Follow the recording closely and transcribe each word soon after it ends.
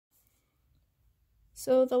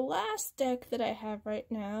So the last deck that I have right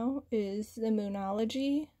now is the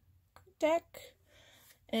Moonology deck,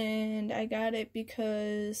 and I got it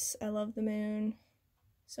because I love the moon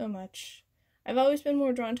so much. I've always been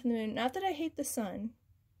more drawn to the moon. Not that I hate the sun,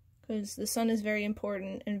 because the sun is very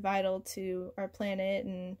important and vital to our planet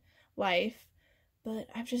and life, but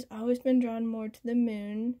I've just always been drawn more to the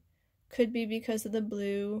moon. Could be because of the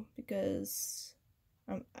blue, because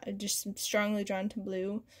I'm just strongly drawn to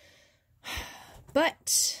blue.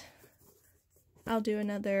 But I'll do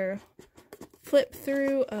another flip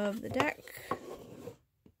through of the deck.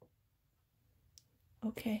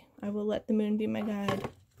 Okay, I will let the moon be my guide.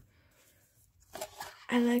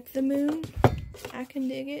 I like the moon. I can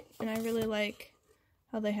dig it, and I really like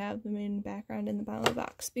how they have the moon background in the bottom of the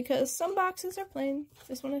box, because some boxes are plain,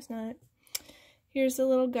 this one is not. Here's a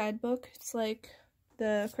little guidebook. It's like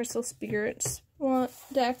the Crystal Spirits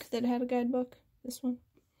deck that had a guidebook, this one.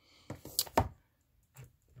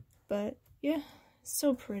 But yeah,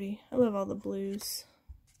 so pretty. I love all the blues.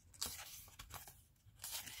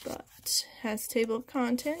 But has table of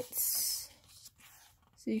contents,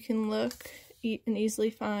 so you can look and easily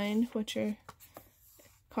find what your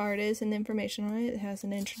card is and the information on it. It has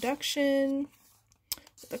an introduction,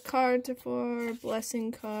 what the cards are for,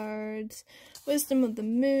 blessing cards, wisdom of the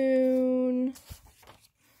moon,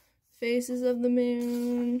 phases of the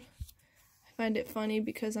moon. I find it funny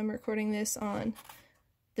because I'm recording this on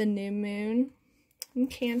the new moon in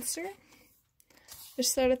Cancer.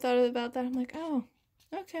 Just sort of thought about that. I'm like, oh,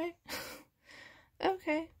 okay.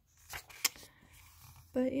 Okay.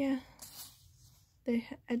 But yeah,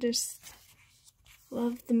 I just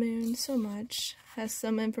love the moon so much. Has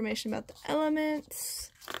some information about the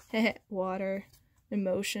elements, water,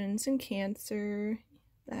 emotions, and Cancer.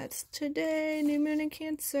 That's today, new moon in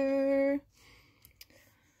Cancer.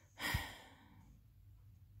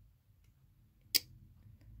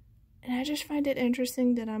 And I just find it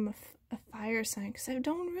interesting that I'm a fire sign, because I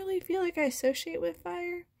don't really feel like I associate with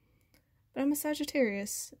fire. But I'm a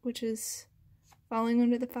Sagittarius, which is falling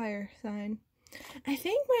under the fire sign. I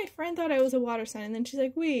think my friend thought I was a water sign, and then she's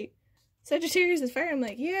like, wait, Sagittarius is fire? I'm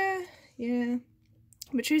like, yeah.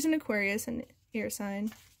 But she's an Aquarius, an air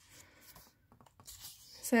sign.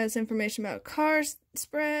 So it has information about car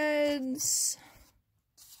spreads,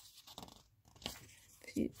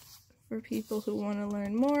 for people who want to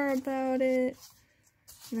learn more about it.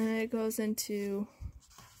 And then it goes into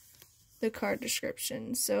the card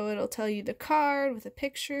description. So it'll tell you the card with a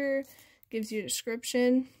picture, gives you a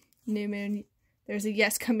description. New moon, there's a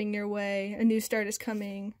yes coming your way, a new start is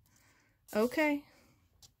coming. Okay.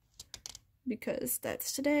 Because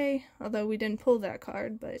that's today, although we didn't pull that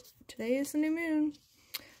card, but today is the new moon.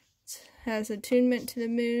 It has attunement to the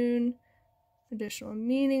moon, additional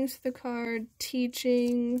meanings for the card,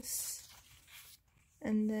 teachings,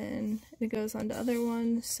 and then it goes on to other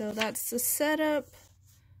ones. So that's the setup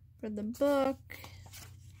for the book,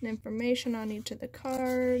 and information on each of the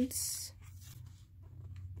cards.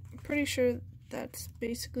 I'm pretty sure that's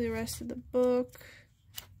basically the rest of the book,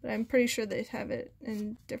 but I'm pretty sure they have it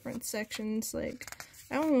in different sections. Like,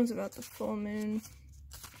 that one was about the full moon,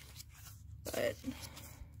 but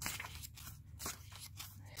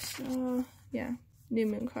so yeah, new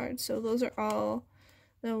moon cards. So those are all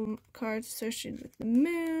the cards associated with the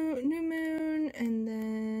moon, new moon, and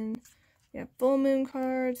then yeah, full moon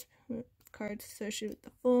cards, cards associated with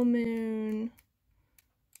the full moon,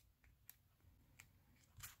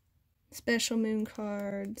 special moon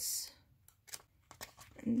cards,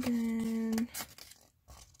 and then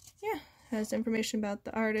yeah, has information about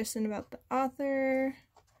the artist and about the author.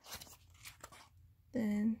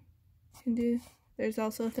 Then you can do, there's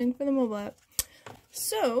also a thing for the mobile app.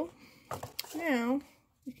 So now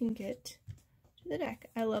we can get to the deck.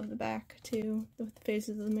 I love the back too, with the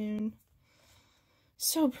phases of the moon.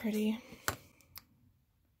 So pretty.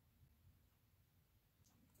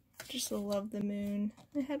 Just love the moon.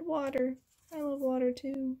 It had water. I love water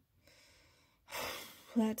too.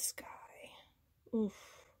 That sky. Oof.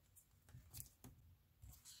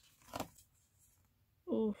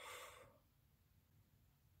 Oof.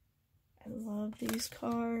 I love these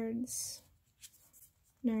cards.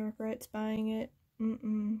 No regrets buying it.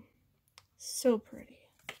 So pretty.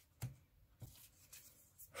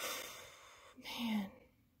 Man.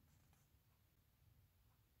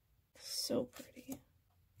 So pretty.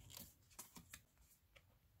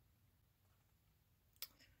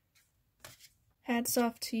 Hats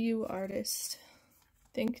off to you, artist. I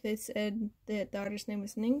think they said that the artist's name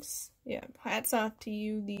was Nynx. Yeah, hats off to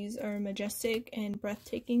you. These are majestic and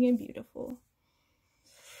breathtaking and beautiful.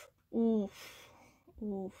 Oof.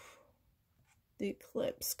 Oof. The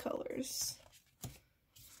eclipse colors.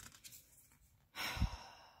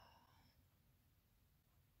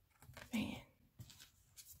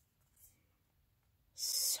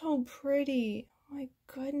 so pretty. Oh my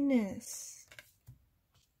goodness.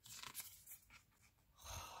 Oh,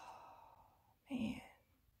 man.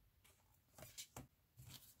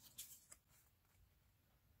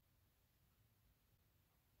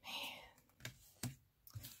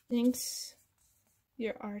 Thanks.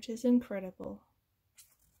 Your art is incredible.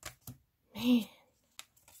 Man.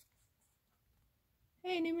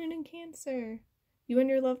 Hey, new moon in Cancer. You and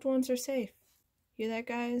your loved ones are safe. Hear that,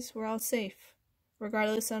 guys? We're all safe.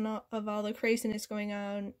 Regardless of all the craziness going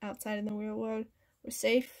on outside in the real world, we're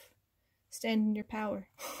safe. Stand in your power.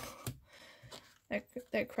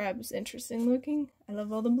 That crab is interesting looking. I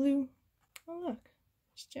love all the blue. Oh, look.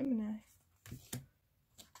 It's Gemini.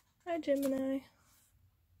 Hi, Gemini.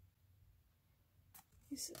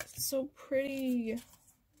 He's so pretty.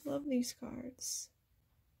 Love these cards.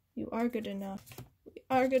 You are good enough. We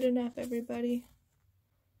are good enough, everybody.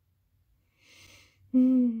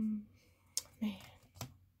 Man. Wow.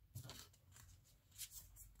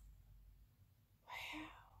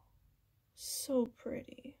 So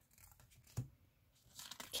pretty.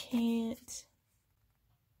 Can't.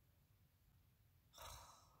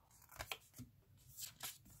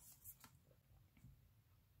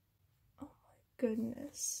 Oh my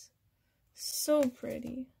goodness. So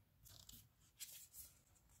pretty.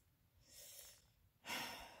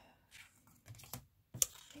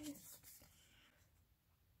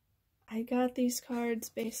 I got these cards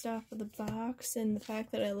based off of the box and the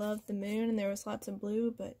fact that I loved the moon and there was lots of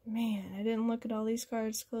blue, but man, I didn't look at all these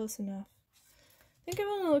cards close enough. I think I've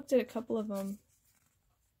only looked at a couple of them.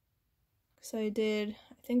 Because I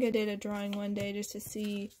think I did a drawing one day just to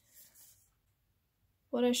see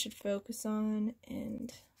what I should focus on,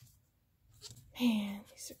 and man,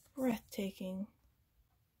 these are breathtaking.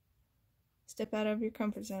 Step out of your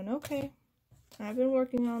comfort zone. Okay, I've been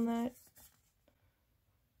working on that.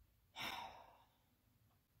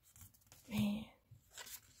 Man.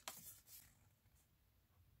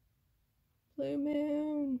 Blue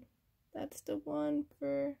moon. That's the one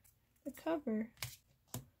for the cover.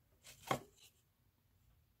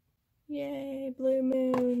 Yay, blue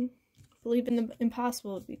moon. Believe in the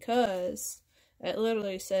impossible because it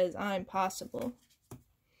literally says I'm possible.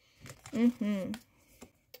 Man,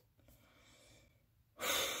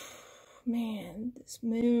 this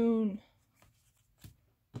moon.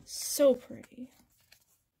 So pretty.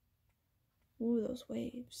 Ooh, those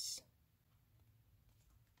waves.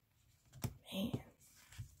 Man.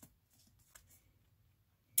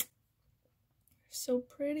 So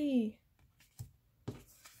pretty.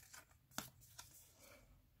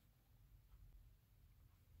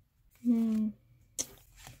 These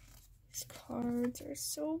cards are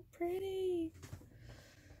so pretty.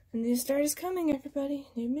 And the new start is coming, everybody.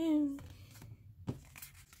 New moon.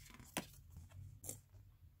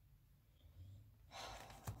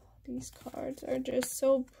 These cards are just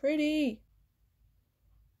so pretty.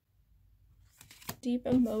 Deep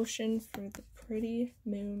emotion for the pretty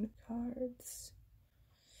moon cards.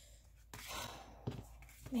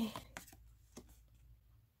 Man.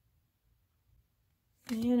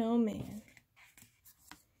 Man, oh man.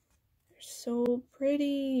 They're so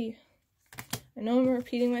pretty. I know I'm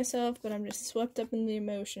repeating myself, but I'm just swept up in the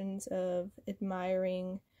emotions of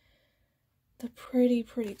admiring the pretty,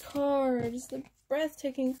 pretty cards, the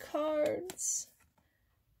breathtaking cards,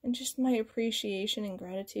 and just my appreciation and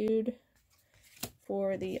gratitude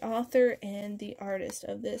for the author and the artist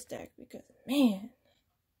of this deck, because man,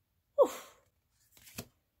 oof,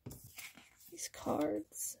 these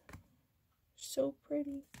cards are so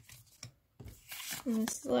pretty. And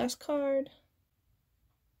this is the last card.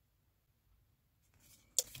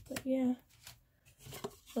 But yeah,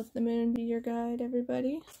 let the moon be your guide,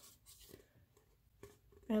 everybody.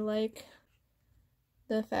 I like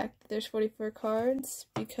the fact that there's 44 cards,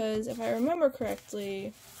 because if I remember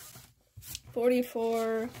correctly,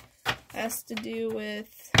 44 has to do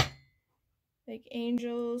with like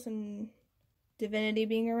angels and divinity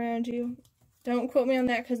being around you. Don't quote me on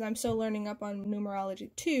that because I'm still learning up on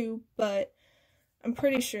numerology too, but I'm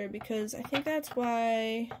pretty sure, because I think that's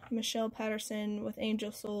why Michelle Patterson with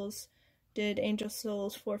Angel Souls did Angel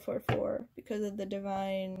Souls 444, because of the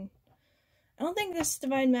divine. I don't think that's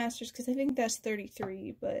Divine Masters, because I think that's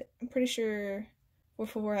 33, but I'm pretty sure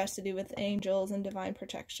 444 has to do with angels and divine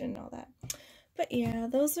protection and all that. But yeah,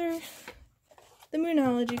 those are the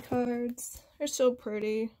Moonology cards. They're so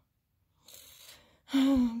pretty.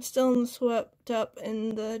 I'm still swept up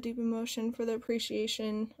in the deep emotion for the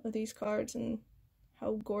appreciation of these cards and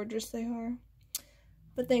how gorgeous they are.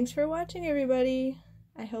 But thanks for watching, everybody.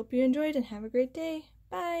 I hope you enjoyed and have a great day.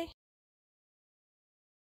 Bye!